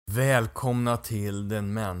Välkomna till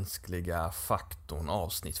den mänskliga faktorn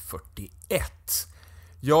avsnitt 41.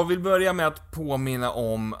 Jag vill börja med att påminna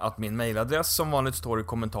om att min mailadress som vanligt står i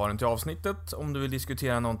kommentaren till avsnittet om du vill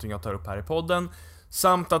diskutera någonting jag tar upp här i podden.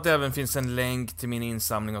 Samt att det även finns en länk till min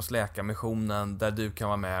insamling hos Läkarmissionen där du kan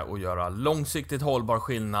vara med och göra långsiktigt hållbar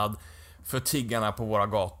skillnad för tiggarna på våra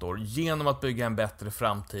gator genom att bygga en bättre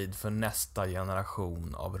framtid för nästa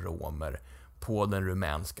generation av romer på den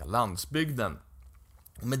rumänska landsbygden.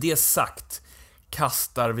 Med det sagt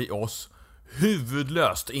kastar vi oss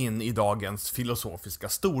huvudlöst in i dagens filosofiska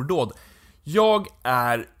stordåd. Jag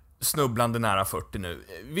är snubblande nära 40 nu,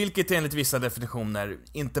 vilket enligt vissa definitioner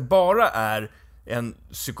inte bara är en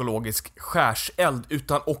psykologisk skärseld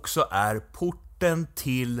utan också är porten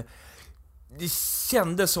till... Det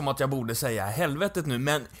kändes som att jag borde säga helvetet nu,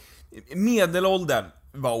 men medelåldern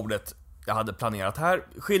var ordet jag hade planerat här.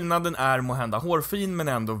 Skillnaden är måhända hårfin men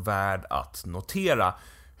ändå värd att notera.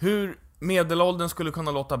 Hur medelåldern skulle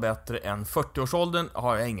kunna låta bättre än 40-årsåldern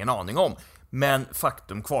har jag ingen aning om. Men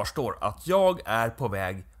faktum kvarstår att jag är på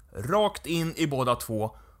väg rakt in i båda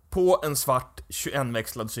två på en svart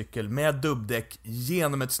 21-växlad cykel med dubbdäck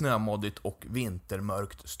genom ett snömoddigt och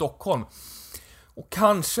vintermörkt Stockholm. Och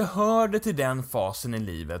kanske hör det till den fasen i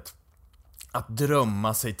livet att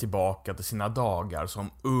drömma sig tillbaka till sina dagar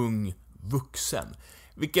som ung vuxen.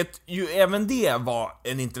 Vilket ju även det var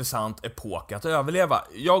en intressant epok att överleva.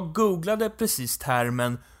 Jag googlade precis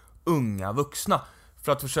termen unga vuxna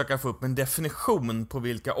för att försöka få upp en definition på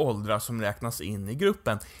vilka åldrar som räknas in i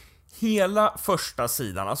gruppen. Hela första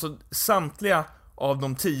sidan, alltså samtliga av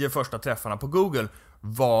de 10 första träffarna på Google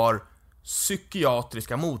var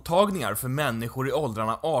psykiatriska mottagningar för människor i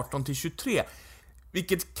åldrarna 18-23.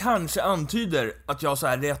 Vilket kanske antyder att jag så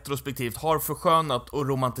här retrospektivt har förskönat och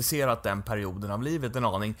romantiserat den perioden av livet en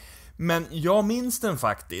aning. Men jag minns den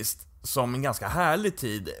faktiskt som en ganska härlig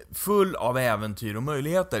tid, full av äventyr och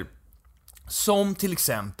möjligheter. Som till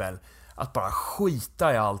exempel att bara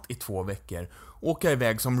skita i allt i 2 veckor, åka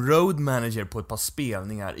iväg som road manager på ett par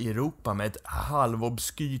spelningar i Europa med ett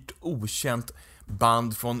halvobskyrt okänt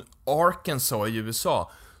band från Arkansas i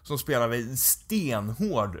USA som spelade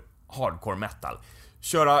stenhård hardcore metal.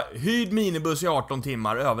 Köra hyrd minibuss i 18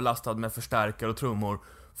 timmar överlastad med förstärkare och trummor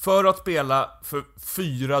för att spela för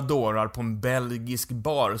 4 dårar på en belgisk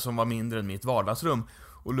bar som var mindre än mitt vardagsrum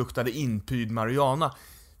och luktade inpyrd marijuana.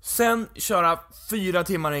 Sen köra 4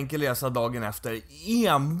 timmar enkel resa dagen efter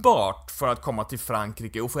enbart för att komma till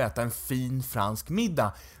Frankrike och få äta en fin fransk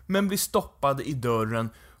middag, men bli stoppad i dörren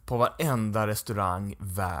på varenda restaurang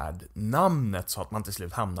värd namnet så att man till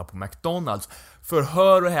slut hamnar på McDonald's. För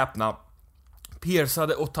hör och häpna,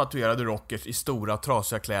 piercade och tatuerade rockers i stora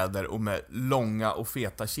trasiga kläder och med långa och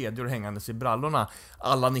feta kedjor hängandes i brallorna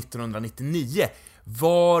alla 1999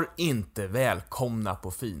 var inte välkomna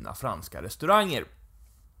på fina franska restauranger.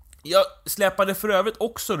 Jag släpade för övrigt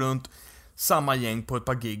också runt samma gäng på ett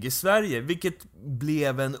par gig i Sverige, vilket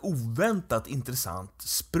blev en oväntat intressant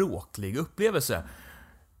språklig upplevelse.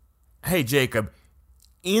 Hey Jacob,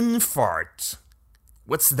 infart.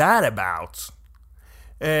 What's that about?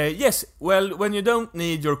 Yes, well, when you don't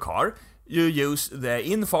need your car, you use the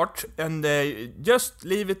infart and just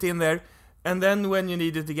leave it in there. And then when you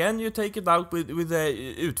need it again, you take it out with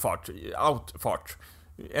the outfart.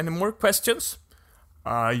 Any more questions?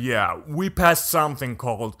 Yeah, we passed something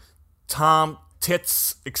called Tom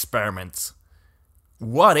Tits Experiments.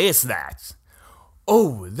 What is that?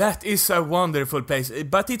 Oh, that is a wonderful place,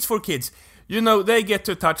 but it's for kids. You know, they get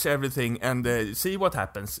to touch everything and see what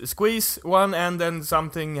happens. Squeeze one and then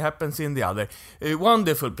something happens in the other.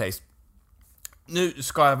 Wonderful place. Nu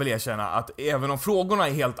ska jag väl erkänna att även om frågorna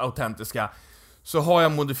är helt autentiska så har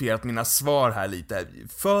jag modifierat mina svar här lite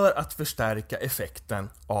för att förstärka effekten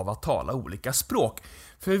av att tala olika språk.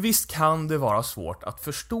 För visst kan det vara svårt att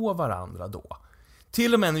förstå varandra då.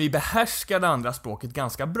 Till och med när vi behärskar det andra språket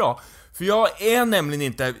ganska bra. För jag är nämligen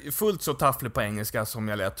inte fullt så tafflig på engelska som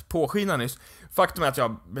jag lät påskina nyss. Faktum är att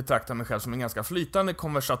jag betraktar mig själv som en ganska flytande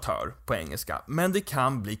konversatör på engelska. Men det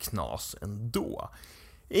kan bli knas ändå.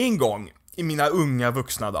 En gång i mina unga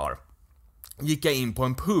vuxna dagar gick jag in på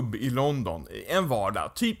en pub i London en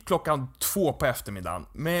vardag, typ klockan 2 på eftermiddagen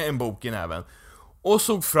med en bok i näven och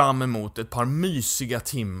såg fram emot ett par mysiga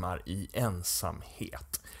timmar i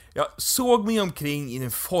ensamhet. Jag såg mig omkring i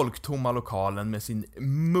den folktomma lokalen med sin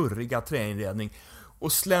murriga träinredning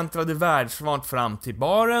och släntrade världsvant fram till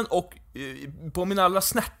baren och på min allra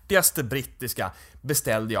snärtigaste brittiska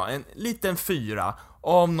beställde jag en liten 4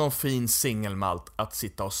 av någon fin singelmalt att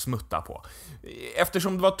sitta och smutta på.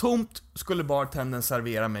 Eftersom det var tomt skulle bartendern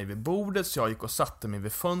servera mig vid bordet, så jag gick och satte mig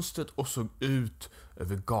vid fönstret och såg ut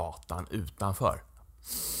över gatan utanför.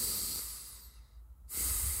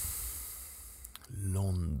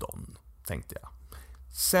 London, tänkte jag.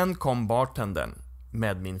 Sen kom bartendern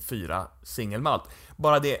med min 4 singelmalt.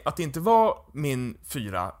 Bara det att det inte var min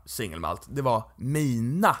 4 singelmalt, det var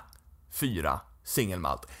mina 4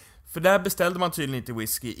 singelmalt. För där beställde man tydligen inte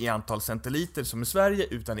whisky i antal centiliter som i Sverige,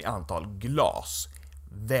 utan i antal glas.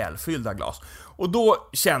 Välfyllda glas. Och då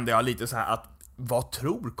kände jag lite så här att, vad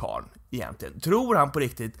tror karln egentligen? Tror han på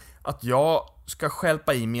riktigt att jag ska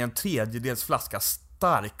skälpa i mig en 1/3 flaska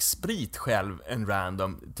stark sprit själv en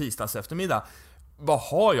random tisdags eftermiddag? Vad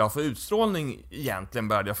har jag för utstrålning egentligen,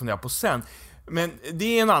 började jag fundera på sen. Men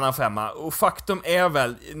det är en annan femma, och faktum är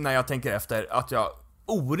väl, när jag tänker efter, att jag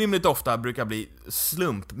orimligt ofta brukar bli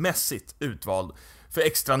slumpmässigt utvald för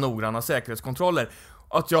extra noggranna säkerhetskontroller.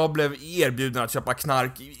 Att jag blev erbjuden att köpa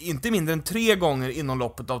knark inte mindre än 3 gånger inom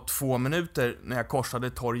loppet av 2 minuter när jag korsade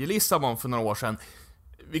ett torg i Lissabon för några år sedan.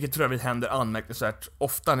 Vilket för övrigt händer anmärkningsvärt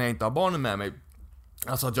ofta när jag inte har barnen med mig.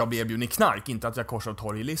 Alltså att jag blir erbjuden knark, inte att jag korsar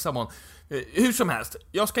torg i Lissabon. Hur som helst,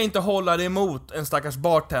 jag ska inte hålla det emot en stackars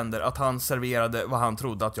bartender att han serverade vad han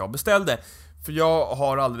trodde att jag beställde. För jag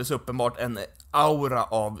har alldeles uppenbart en aura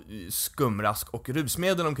av skumrask och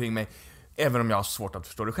rusmedel omkring mig, även om jag har svårt att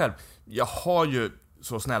förstå det själv. Jag har ju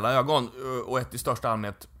så snälla ögon och ett i största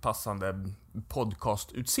allmänhet passande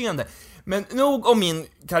podcastutseende. Men nog om min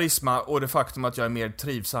karisma och det faktum att jag är mer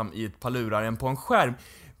trivsam i ett par lurar än på en skärm.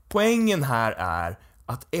 Poängen här är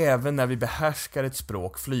att även när vi behärskar ett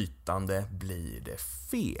språk flytande blir det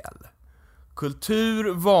fel.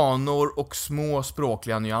 Kultur, vanor och små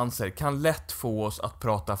språkliga nyanser kan lätt få oss att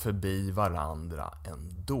prata förbi varandra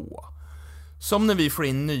ändå. Som när vi får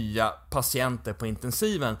in nya patienter på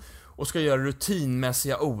intensiven och ska göra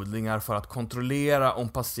rutinmässiga odlingar för att kontrollera om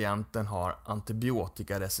patienten har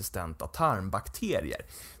antibiotikaresistenta tarmbakterier.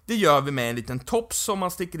 Det gör vi med en liten tops som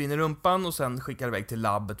man sticker in i rumpan och sen skickar iväg till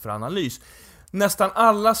labbet för analys. Nästan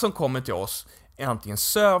alla som kommer till oss är antingen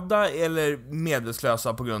sövda eller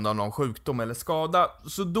medvetslösa på grund av någon sjukdom eller skada,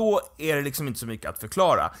 så då är det liksom inte så mycket att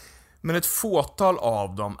förklara. Men ett fåtal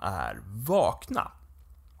av dem är vakna.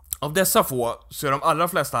 Av dessa få så är de allra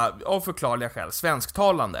flesta av förklarliga skäl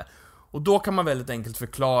svensktalande. Och då kan man väldigt enkelt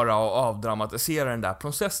förklara och avdramatisera den där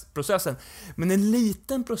processen. Men en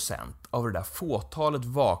liten procent av det där fåtalet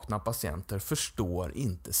vakna patienter förstår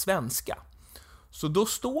inte svenska. Så då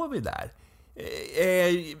står vi där.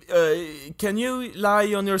 Can you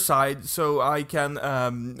lie on your side so I can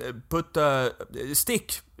put a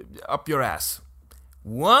stick up your ass?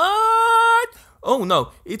 What? Oh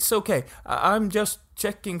no, it's okay. I'm just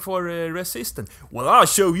checking for resistance. Well, I'll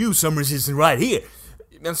show you some resistance right here.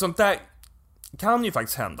 Men sånt där kan ju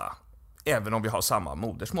faktiskt hända, även om vi har samma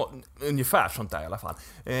modersmål. Ungefär sånt där i alla fall.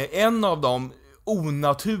 En av de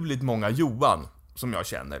onaturligt många Johan som jag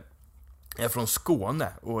känner är från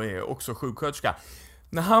Skåne och är också sjuksköterska.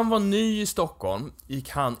 När han var ny i Stockholm gick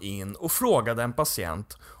han in och frågade en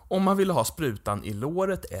patient om han ville ha sprutan i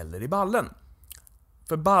låret eller i ballen.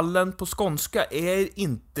 För ballen på skånska är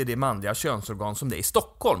inte det manliga könsorgan som det är i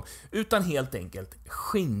Stockholm, utan helt enkelt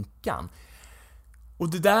skinkan. Och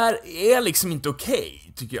det där är liksom inte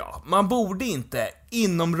okej, tycker jag. Man borde inte,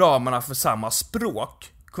 inom ramarna för samma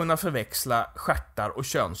språk, kunna förväxla stjärtar och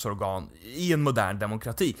könsorgan i en modern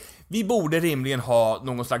demokrati. Vi borde rimligen ha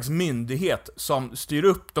någon slags myndighet som styr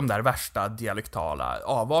upp de där värsta dialektala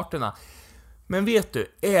avarterna. Men vet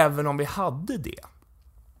du, även om vi hade det,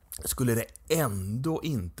 skulle det ändå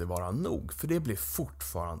inte vara nog, för det blir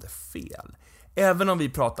fortfarande fel. Även om vi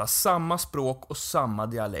pratar samma språk och samma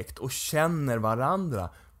dialekt och känner varandra,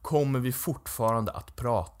 kommer vi fortfarande att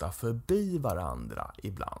prata förbi varandra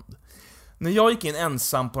ibland. När jag gick in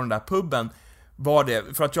ensam på den där puben var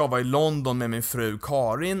det för att jag var i London med min fru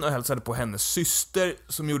Karin och hälsade på hennes syster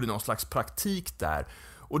som gjorde någon slags praktik där.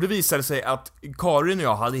 Och det visade sig att Karin och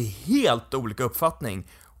jag hade helt olika uppfattning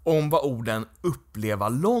om vad orden uppleva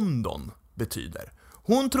London betyder.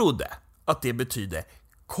 Hon trodde att det betyder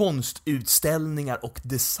konstutställningar och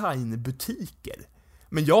designbutiker.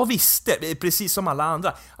 Men jag visste, precis som alla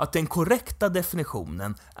andra, att den korrekta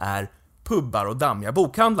definitionen är pubbar och dammiga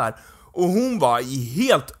bokhandlar. Och hon var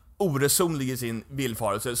helt oresonlig i sin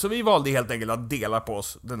villfarelse, så vi valde helt enkelt att dela på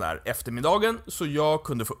oss den där eftermiddagen så jag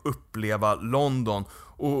kunde få uppleva London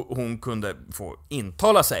och hon kunde få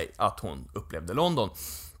intala sig att hon upplevde London.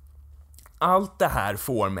 Allt det här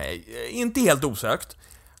får mig, inte helt osökt,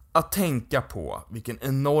 att tänka på vilken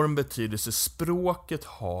enorm betydelse språket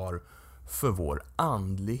har för vår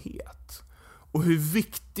andlighet. Och hur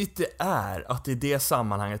viktigt det är att i det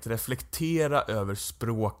sammanhanget reflektera över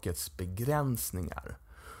språkets begränsningar.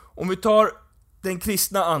 Om vi tar den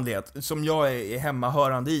kristna andlighet som jag är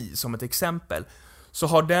hemmahörande i som ett exempel, så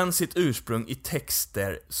har den sitt ursprung i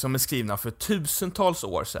texter som är skrivna för tusentals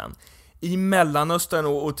år sedan i Mellanöstern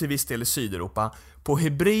och till viss del i Sydeuropa på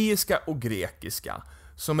hebreiska och grekiska,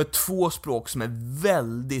 som är två språk som är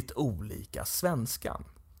väldigt olika svenskan.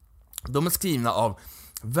 De är skrivna av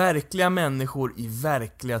verkliga människor i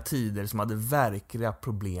verkliga tider som hade verkliga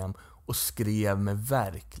problem och skrev med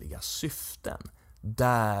verkliga syften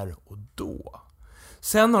där och då.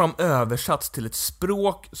 Sen har de översatts till ett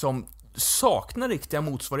språk som saknar riktiga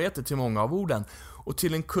motsvarigheter till många av orden och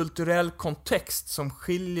till en kulturell kontext som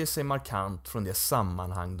skiljer sig markant från det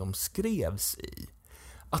sammanhang de skrevs i.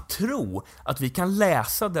 Att tro att vi kan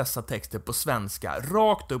läsa dessa texter på svenska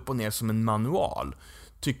rakt upp och ner som en manual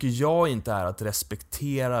tycker jag inte är att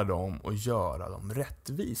respektera dem och göra dem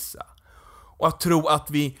rättvisa. Och att tro att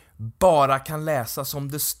vi bara kan läsa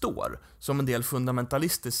som det står, som en del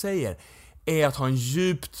fundamentalister säger, är att ha en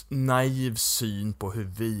djupt naiv syn på hur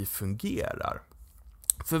vi fungerar.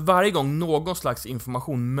 För varje gång någon slags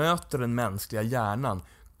information möter den mänskliga hjärnan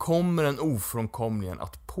kommer den ofrånkomligen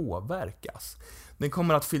att påverkas. Den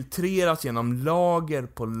kommer att filtreras genom lager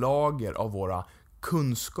på lager av våra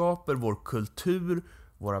kunskaper, vår kultur,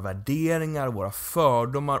 våra värderingar, våra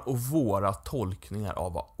fördomar och våra tolkningar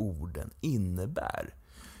av vad orden innebär.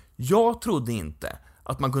 Jag trodde inte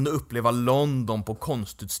att man kunde uppleva London på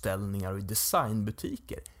konstutställningar och i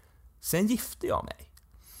designbutiker. Sen gifte jag mig.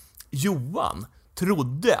 Johan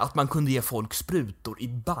trodde att man kunde ge folk sprutor i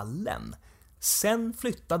ballen. Sen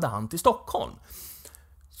flyttade han till Stockholm.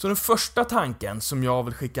 Så den första tanken som jag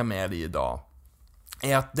vill skicka med dig idag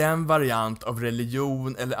är att den variant av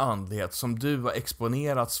religion eller andlighet som du har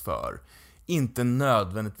exponerats för inte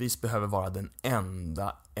nödvändigtvis behöver vara den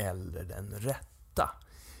enda eller den rätta.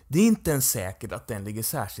 Det är inte ens säkert att den ligger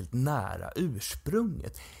särskilt nära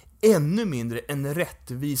ursprunget. Ännu mindre en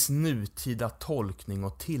rättvis nutida tolkning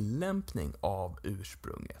och tillämpning av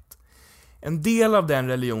ursprunget. En del av den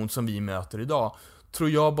religion som vi möter idag tror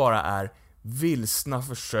jag bara är vilsna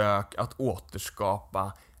försök att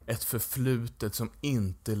återskapa ett förflutet som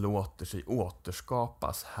inte låter sig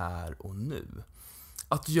återskapas här och nu.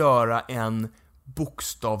 Att göra en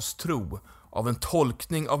bokstavstro av en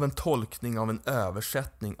tolkning av en tolkning av en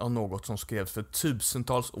översättning av något som skrevs för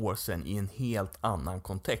tusentals år sedan i en helt annan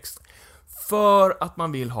kontext. För att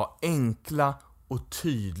man vill ha enkla och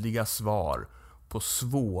tydliga svar på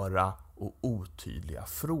svåra och otydliga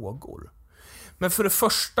frågor. Men för det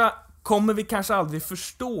första kommer vi kanske aldrig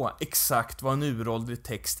förstå exakt vad en uråldrig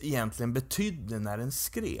text egentligen betydde när den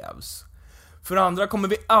skrevs. För det andra kommer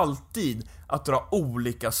vi alltid att dra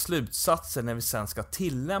olika slutsatser när vi sen ska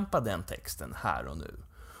tillämpa den texten här och nu.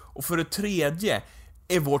 Och för det tredje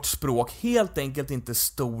är vårt språk helt enkelt inte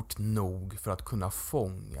stort nog för att kunna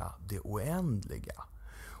fånga det oändliga.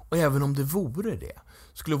 Och även om det vore det,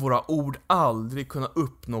 skulle våra ord aldrig kunna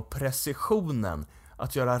uppnå precisionen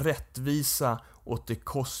att göra rättvisa åt det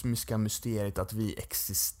kosmiska mysteriet att vi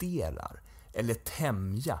existerar, eller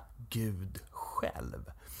tämja Gud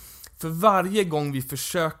själv. För varje gång vi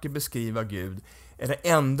försöker beskriva Gud är det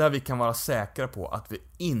enda vi kan vara säkra på att vi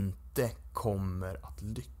inte kommer att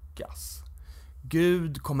lyckas.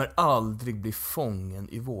 Gud kommer aldrig bli fången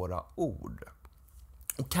i våra ord.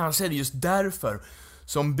 Och kanske är det just därför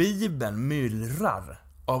som Bibeln myllrar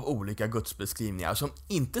av olika gudsbeskrivningar som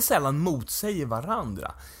inte sällan motsäger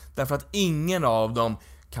varandra. Därför att ingen av dem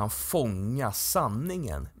kan fånga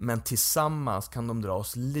sanningen, men tillsammans kan de dra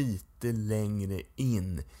oss lite längre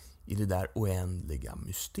in i det där oändliga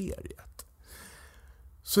mysteriet.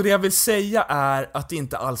 Så det jag vill säga är att det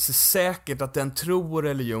inte alls är säkert att den tro och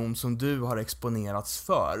religion som du har exponerats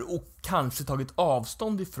för och kanske tagit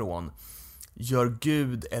avstånd ifrån gör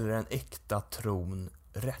Gud eller en äkta tron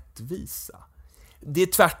rättvisa. Det är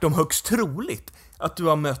tvärtom högst troligt att du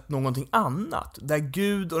har mött någonting annat där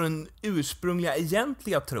Gud och den ursprungliga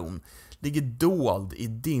egentliga tron ligger dold i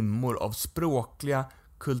dimmor av språkliga,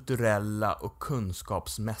 kulturella och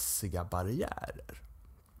kunskapsmässiga barriärer.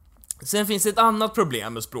 Sen finns ett annat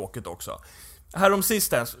problem med språket också.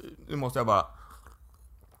 Häromsistens, nu måste jag bara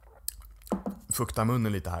fukta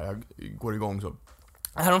munnen lite här, jag går igång så.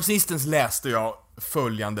 Häromsistens läste jag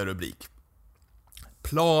följande rubrik.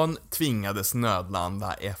 Plan tvingades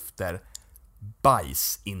nödlanda efter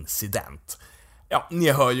bajsincident. Ja,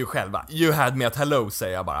 ni hör ju själva. You had me at hello,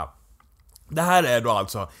 säger jag bara. Det här är då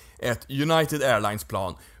alltså ett United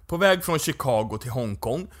Airlines-plan på väg från Chicago till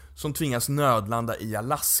Hongkong som tvingas nödlanda i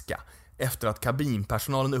Alaska efter att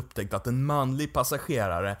kabinpersonalen upptäckt att en manlig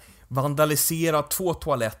passagerare vandaliserat 2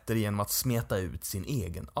 toaletter genom att smeta ut sin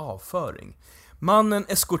egen avföring. Mannen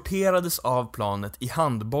eskorterades av planet i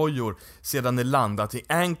handbojor sedan det landat i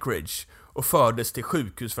Anchorage och fördes till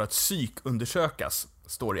sjukhus för att psykundersökas,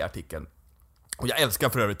 står det i artikeln. Och jag älskar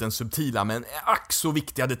för övrigt den subtila men ack så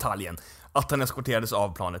viktiga detaljen att han eskorterades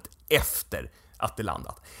av planet efter att det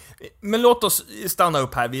landat. Men låt oss stanna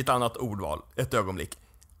upp här vid ett annat ordval, ett ögonblick.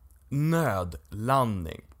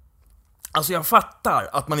 Nödlandning. Alltså jag fattar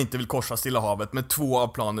att man inte vill korsa Stilla havet med 2 av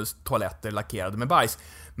planets toaletter lackerade med bajs.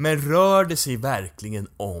 Men rör det sig verkligen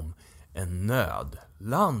om en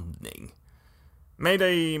nödlandning?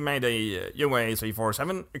 Mayday, mayday, UA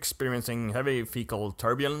 347 experiencing heavy fecal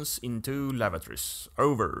turbulence into lavatories.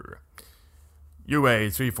 Over.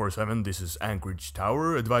 UA 347, this is Anchorage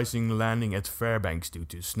Tower, advising landing at Fairbanks due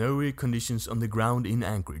to snowy conditions on the ground in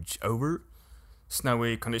Anchorage. Over.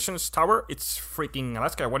 Snowy conditions, tower, it's freaking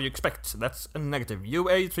Alaska, what do you expect? That's a negative.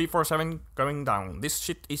 UA 347 going down. This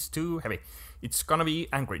shit is too heavy. It's gonna be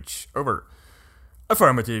Anchorage. Over.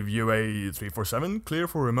 Affirmative, UA 347, clear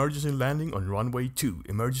for emergency landing on runway 2.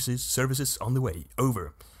 Emergency services on the way.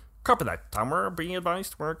 Over. Copy that, tower, be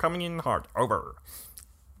advised, we're coming in hard. Over.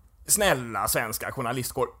 Snälla svenska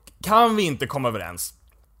journalistkår, kan vi inte komma överens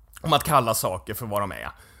om att kalla saker för vad de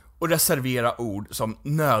är och reservera ord som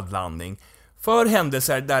nödlandning för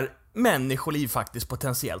händelser där människoliv faktiskt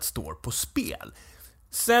potentiellt står på spel?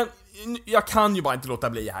 Sen, jag kan ju bara inte låta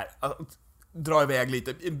bli här att dra iväg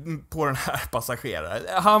lite på den här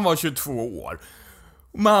passageraren. Han var 22 år.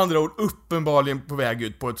 Med andra ord uppenbarligen på väg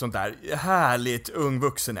ut på ett sånt där härligt ung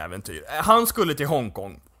vuxenäventyr. Han skulle till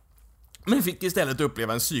Hongkong, men fick istället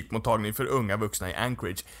uppleva en psykmottagning för unga vuxna i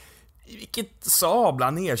Anchorage. Vilket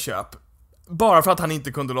sabla nedköp. Bara för att han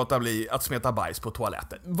inte kunde låta bli att smeta bajs på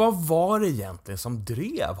toaletten. Vad var det egentligen som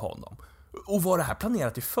drev honom? Och var det här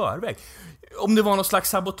planerat i förväg? Om det var någon slags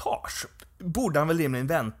sabotage, borde han väl rimligen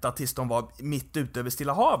vänta tills de var mitt ute över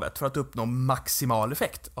Stilla havet för att uppnå maximal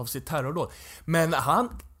effekt av sitt terrordåd. Men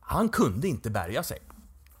han kunde inte bärga sig.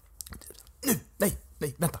 Nu, nej,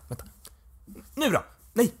 vänta. Nu då?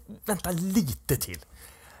 Nej, vänta lite till.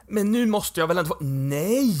 Men nu måste jag väl ändå...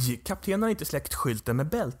 Nej, kaptenen har inte släckt skylten med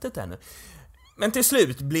bältet ännu. Men till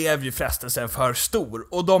slut blev ju frestelsen för stor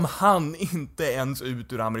och de hann inte ens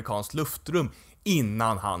ut ur amerikanskt luftrum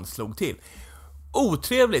innan han slog till.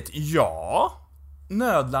 Otrevligt, ja.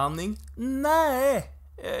 Nödlandning, nej.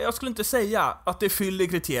 Jag skulle inte säga att det fyller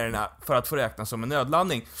kriterierna för att få räknas som en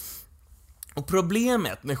nödlandning. Och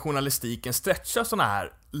problemet när journalistiken stretchar såna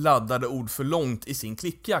här laddade ord för långt i sin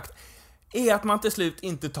klickjakt är att man till slut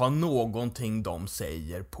inte tar någonting de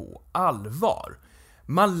säger på allvar.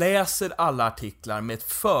 Man läser alla artiklar med ett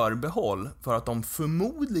förbehåll för att de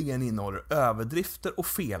förmodligen innehåller överdrifter och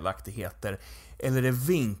felaktigheter eller är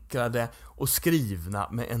vinklade och skrivna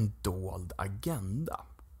med en dold agenda.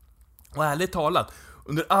 Och ärligt talat,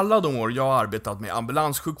 under alla de år jag har arbetat med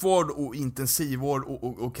ambulanssjukvård och intensivvård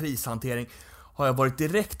och krishantering har jag varit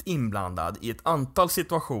direkt inblandad i ett antal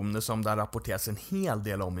situationer som där rapporteras en hel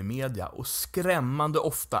del om i media, och skrämmande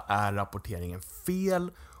ofta är rapporteringen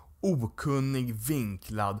fel, okunnig,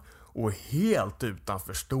 vinklad och helt utan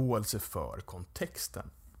förståelse för kontexten.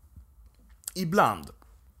 Ibland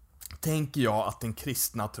tänker jag att den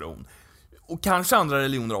kristna tron, och kanske andra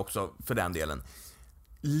religioner också för den delen,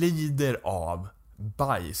 lider av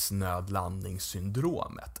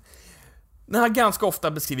bajsnödlandningssyndromet. Den har ganska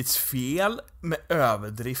ofta beskrivits fel, med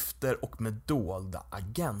överdrifter och med dolda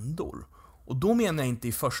agendor. Och då menar jag inte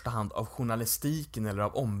i första hand av journalistiken eller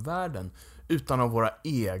av omvärlden, utan av våra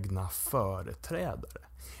egna företrädare.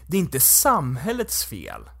 Det är inte samhällets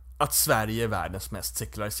fel att Sverige är världens mest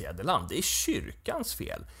sekulariserade land. Det är kyrkans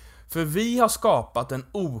fel. För vi har skapat en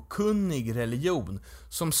okunnig religion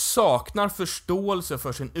som saknar förståelse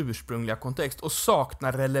för sin ursprungliga kontext och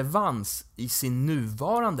saknar relevans i sin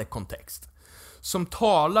nuvarande kontext. Som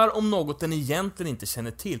talar om något den egentligen inte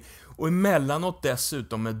känner till och emellanåt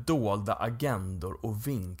dessutom med dolda agendor och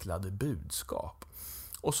vinklade budskap.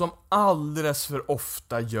 Och som alldeles för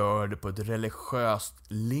ofta gör det på ett religiöst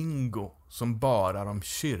lingo som bara de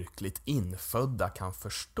kyrkligt infödda kan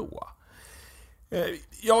förstå.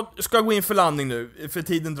 Jag ska gå in för landning nu, för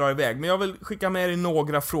tiden drar iväg, men jag vill skicka med er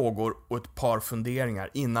några frågor och ett par funderingar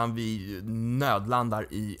innan vi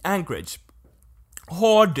nödlandar i Anchorage.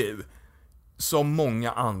 Har du, som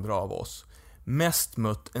många andra av oss, mest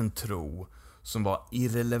mött en tro som var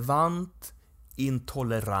irrelevant,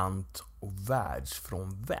 intolerant och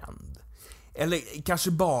världsfrånvänd? Eller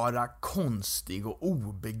kanske bara konstig och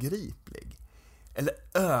obegriplig? Eller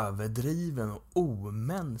överdriven och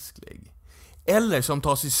omänsklig? Eller som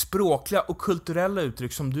tar sig språkliga och kulturella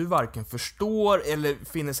uttryck som du varken förstår eller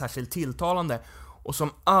finner särskilt tilltalande, och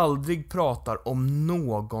som aldrig pratar om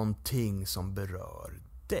någonting som berör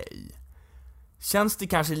dig? Känns det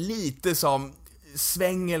kanske lite som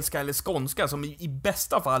svengelska eller skånska som i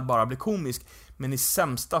bästa fall bara blir komisk, men i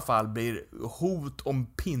sämsta fall blir hot om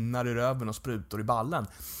pinnar i röven och sprutor i ballen?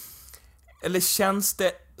 Eller känns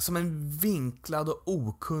det som en vinklad och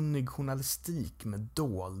okunnig journalistik med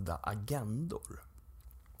dolda agendor?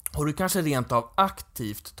 Har du kanske rent av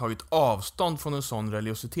aktivt tagit avstånd från en sån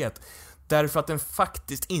religiositet därför att den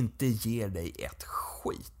faktiskt inte ger dig ett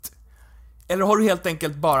skit? Eller har du helt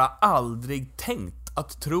enkelt bara aldrig tänkt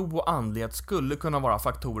att tro och andlighet skulle kunna vara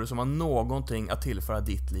faktorer som har någonting att tillföra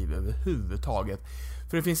ditt liv överhuvudtaget?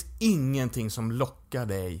 För det finns ingenting som lockar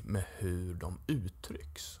dig med hur de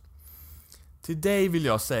uttrycks. Till dig vill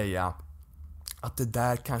jag säga att det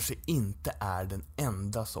där kanske inte är den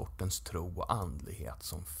enda sortens tro och andlighet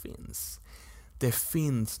som finns. Det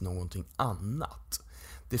finns någonting annat.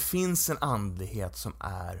 Det finns en andlighet som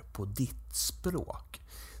är på ditt språk.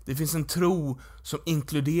 Det finns en tro som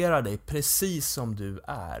inkluderar dig precis som du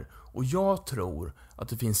är. Och jag tror att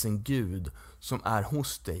det finns en Gud som är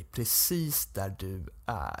hos dig precis där du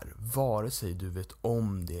är, vare sig du vet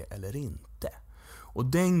om det eller inte. Och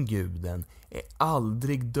den guden är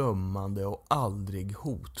aldrig dömande och aldrig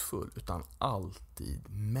hotfull, utan alltid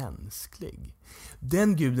mänsklig.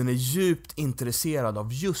 Den guden är djupt intresserad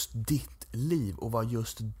av just ditt liv och vad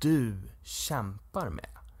just du kämpar med.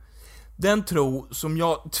 Den tro som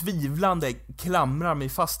jag tvivlande klamrar mig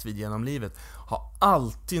fast vid genom livet har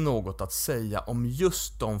alltid något att säga om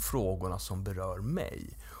just de frågorna som berör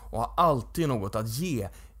mig, och har alltid något att ge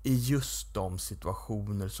i just de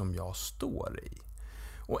situationer som jag står i.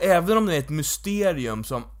 Och även om det är ett mysterium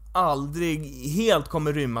som aldrig helt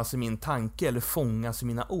kommer rymmas i min tanke eller fångas i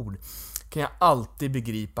mina ord, kan jag alltid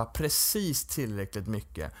begripa precis tillräckligt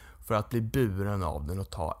mycket för att bli buren av den och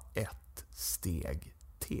ta ett steg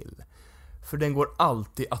till. För den går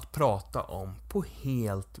alltid att prata om på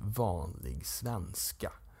helt vanlig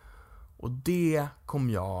svenska. Och det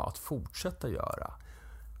kommer jag att fortsätta göra.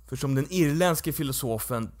 För som den irländske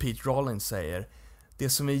filosofen Pete Rollins säger, det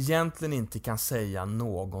som vi egentligen inte kan säga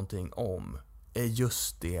någonting om är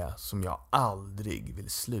just det som jag aldrig vill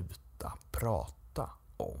sluta prata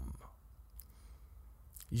om.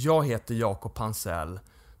 Jag heter Jakob Pansell.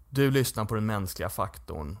 Du lyssnar på Den mänskliga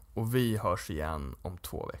faktorn och vi hörs igen om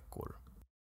 2 veckor.